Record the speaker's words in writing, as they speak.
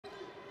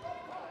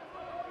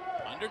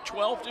Under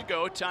 12 to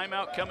go.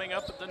 Timeout coming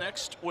up at the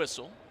next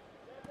whistle.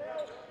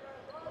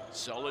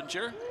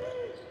 Sullinger.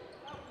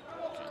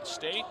 Kent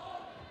State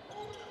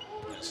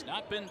has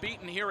not been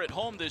beaten here at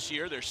home this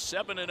year. They're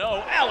 7-0.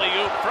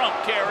 Alley-oop from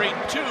Carey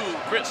to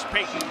Chris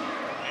Payton.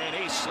 And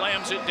he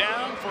slams it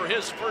down for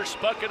his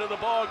first bucket of the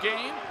ball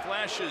game.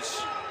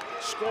 Flashes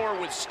score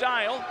with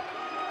style.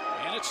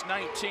 And it's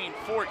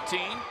 19-14,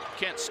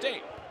 Kent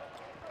State.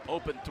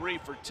 Open three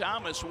for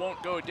Thomas,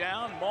 won't go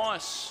down.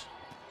 Moss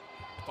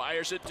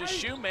fires it to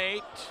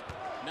Shoemate.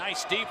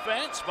 Nice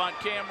defense, Von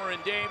Cameron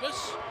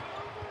Davis.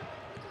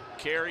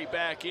 Carey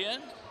back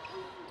in.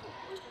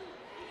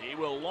 He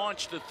will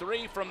launch the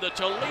three from the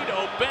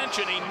Toledo bench,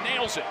 and he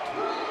nails it.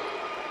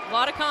 A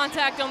lot of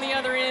contact on the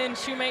other end.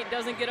 Shoemate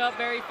doesn't get up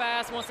very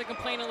fast, wants to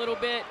complain a little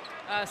bit.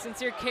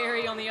 Sincere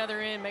Carey on the other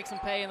end makes him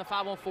pay in the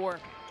 5-on-4.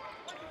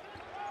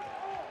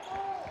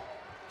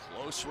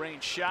 Close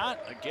range shot,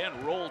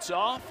 again rolls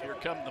off. Here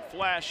come the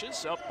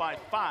Flashes, up by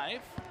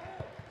 5.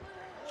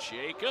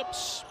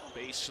 Jacobs,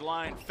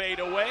 baseline fade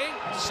away,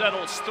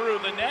 settles through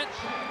the net.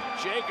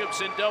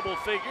 Jacobs in double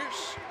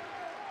figures.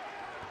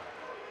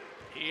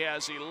 He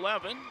has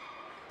 11.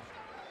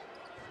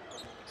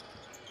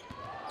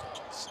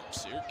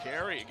 Sincere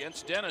Carey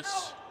against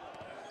Dennis.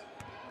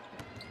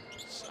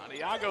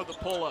 Santiago the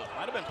pull-up,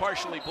 might have been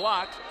partially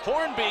blocked.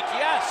 Hornbeek,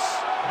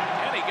 yes,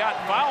 and he got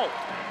fouled.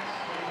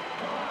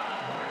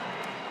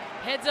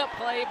 Heads-up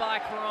play by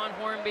Karan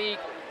Hornbeek.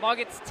 Ball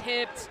gets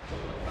tipped.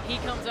 He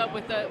comes up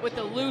with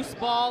the loose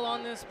ball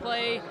on this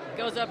play,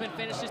 goes up and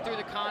finishes through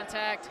the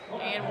contact,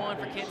 and one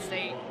for Kent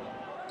State.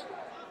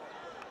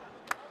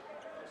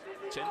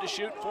 10 to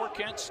shoot for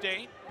Kent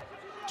State.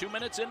 2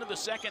 minutes into the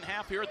second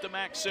half here at the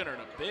MAC Center.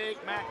 And a big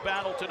MAC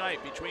battle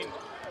tonight between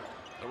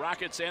the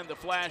Rockets and the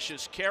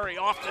Flashes. Carey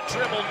off the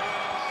dribble.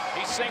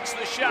 He sinks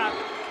the shot.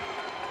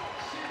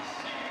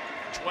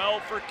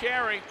 12 for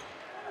Carey.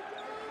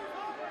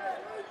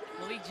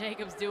 Malik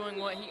Jacobs doing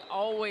what he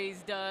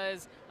always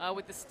does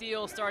with the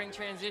steal starting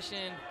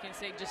transition. Kent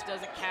State just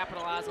doesn't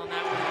capitalize on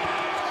that one.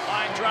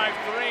 Line drive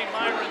three,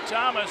 Myron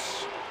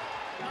Thomas.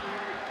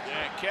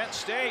 And Kent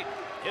State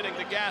hitting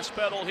the gas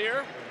pedal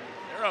here.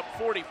 They're up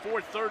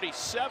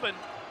 44-37.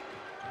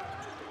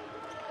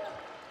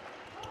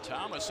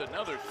 Thomas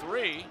another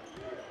three.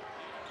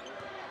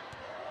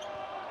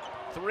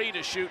 3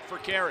 to shoot for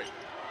Carey.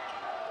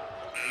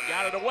 He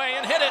got it away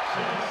and hit it.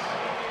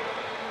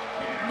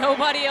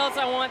 Nobody else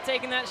I want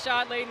taking that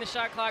shot late in the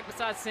shot clock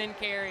besides Sin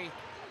Carey.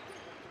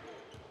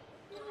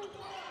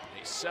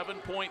 A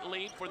 7-point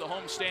lead for the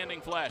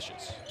homestanding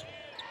Flashes.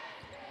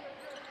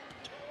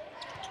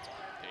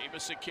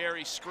 Davis a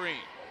Carey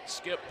screen.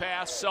 Skip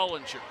pass,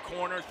 Sullinger.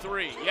 Corner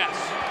three, yes.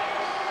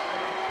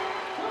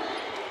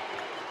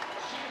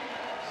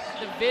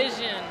 The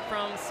vision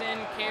from Sin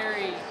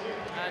Carey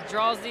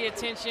draws the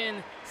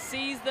attention,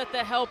 sees that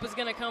the help is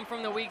going to come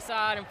from the weak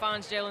side, and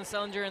finds Jalen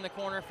Sullinger in the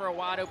corner for a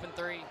wide open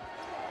three.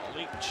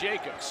 Malik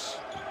Jacobs.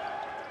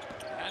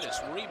 That is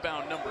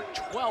rebound number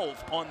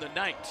 12 on the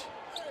night.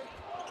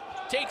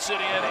 Takes it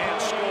in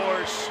and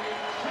scores.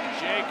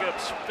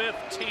 Jacobs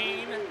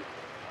 15.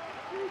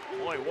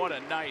 Boy, what a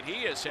night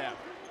he is having.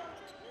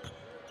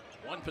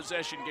 One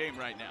possession game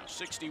right now,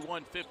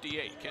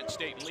 61-58. Kent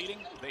State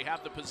leading, they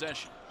have the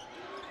possession.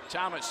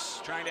 Thomas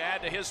trying to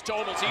add to his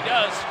totals, he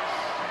does.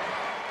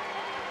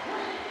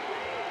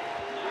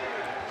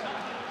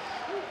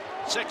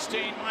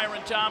 16,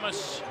 Myron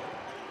Thomas.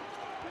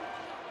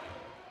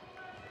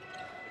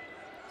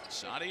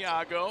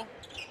 Santiago,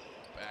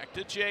 back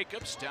to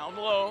Jacobs, down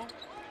low.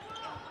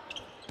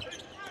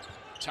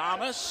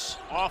 Thomas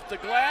off the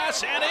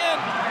glass and in.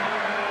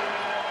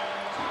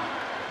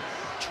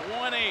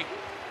 20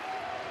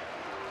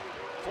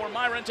 for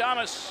Myron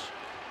Thomas.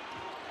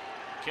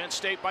 Kent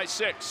State by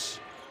 6.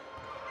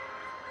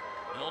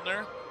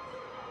 Milner.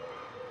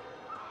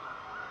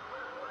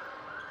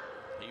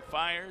 He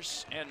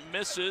fires and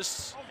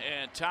misses,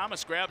 and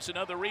Thomas grabs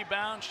another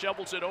rebound,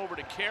 shovels it over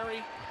to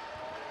Carey.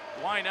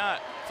 Why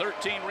not?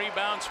 13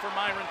 rebounds for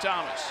Myron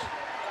Thomas.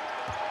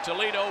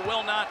 Toledo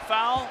will not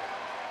foul.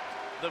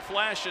 The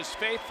Flash is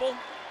faithful.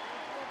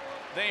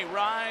 They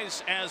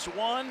rise as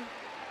one.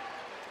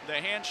 The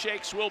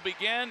handshakes will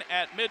begin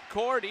at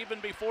midcourt even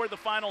before the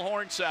final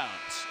horn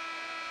sounds.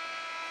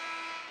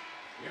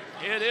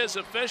 It is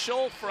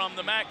official from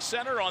the MAC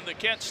Center on the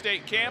Kent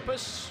State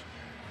campus.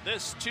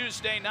 This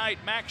Tuesday night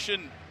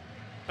MACtion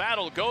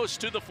battle goes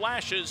to the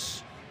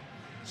Flashes,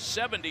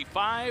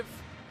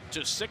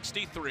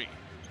 75-63.